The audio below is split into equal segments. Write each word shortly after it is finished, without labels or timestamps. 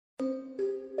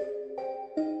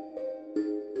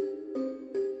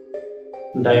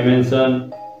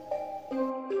dimension,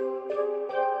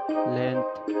 length,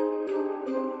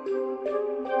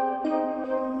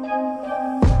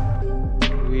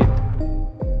 width,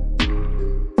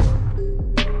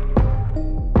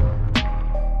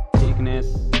 thickness,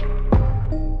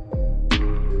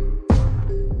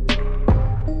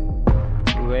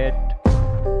 weight,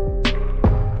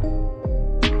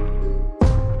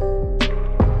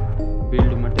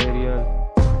 build material,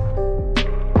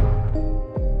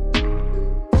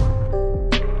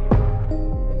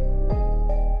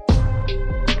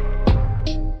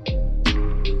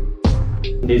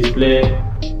 display,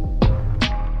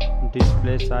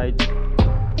 display size,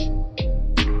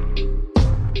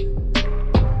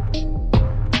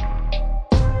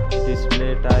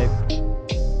 display type,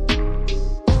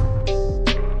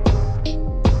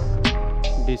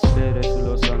 display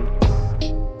resolution,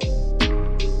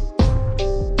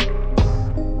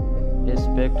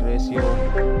 aspect ratio,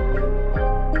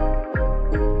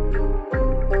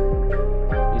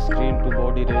 screen to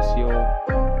body ratio,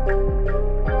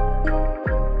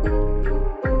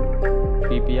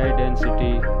 PPI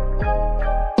density,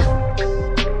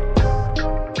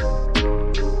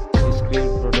 screen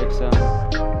protection,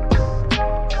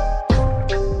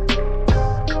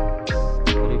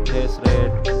 refresh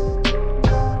rate,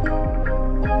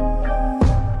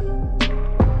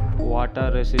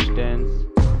 water resistance,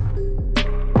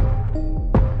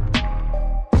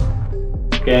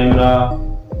 camera,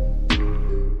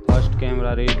 first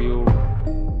camera review,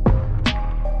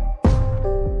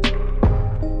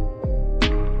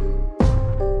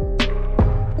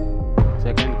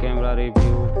 second camera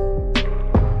review,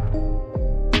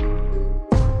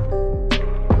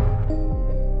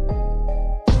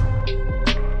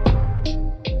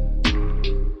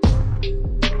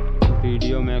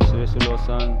 video max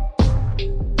resolution,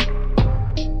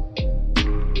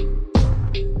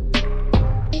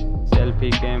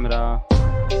 selfie camera,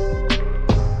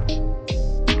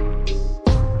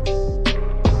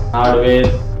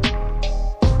 hardware,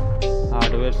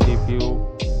 CPU,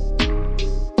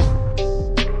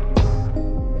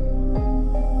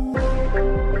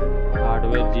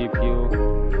 hardware GPU,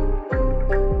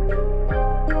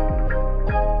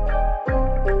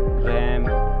 RAM,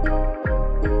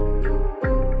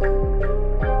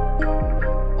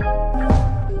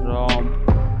 ROM,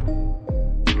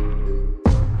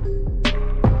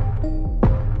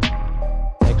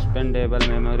 expandable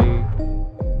memory,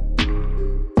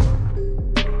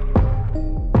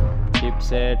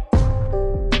 chipset,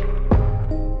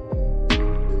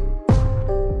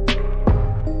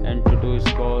 Antutu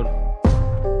score,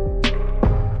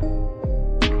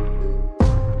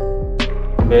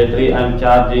 battery and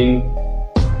charging,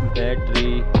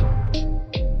 battery,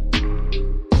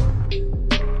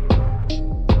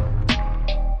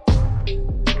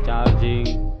 charging,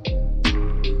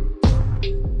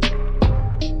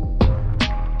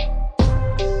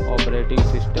 operating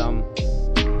system,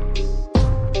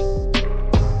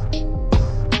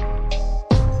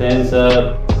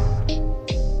 sensor,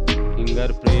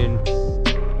 fingerprint,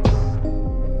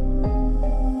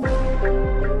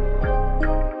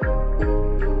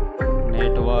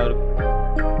 network,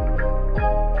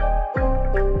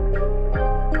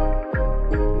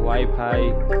 Wi-Fi,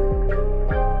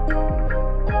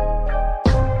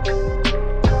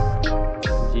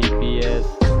 GPS,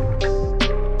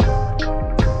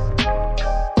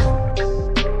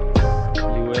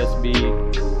 USB,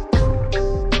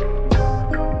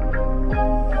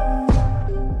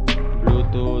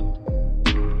 Bluetooth,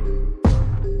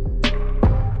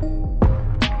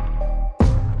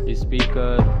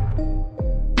 speaker,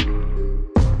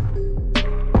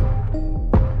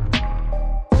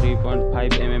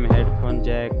 headphone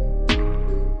jack,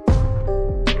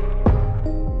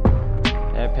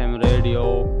 FM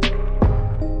radio,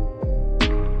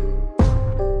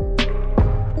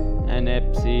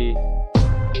 NFC,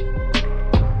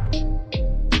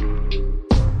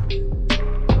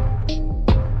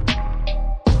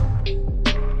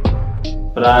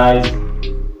 price,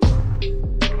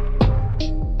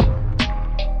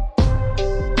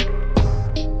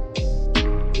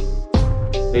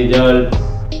 result,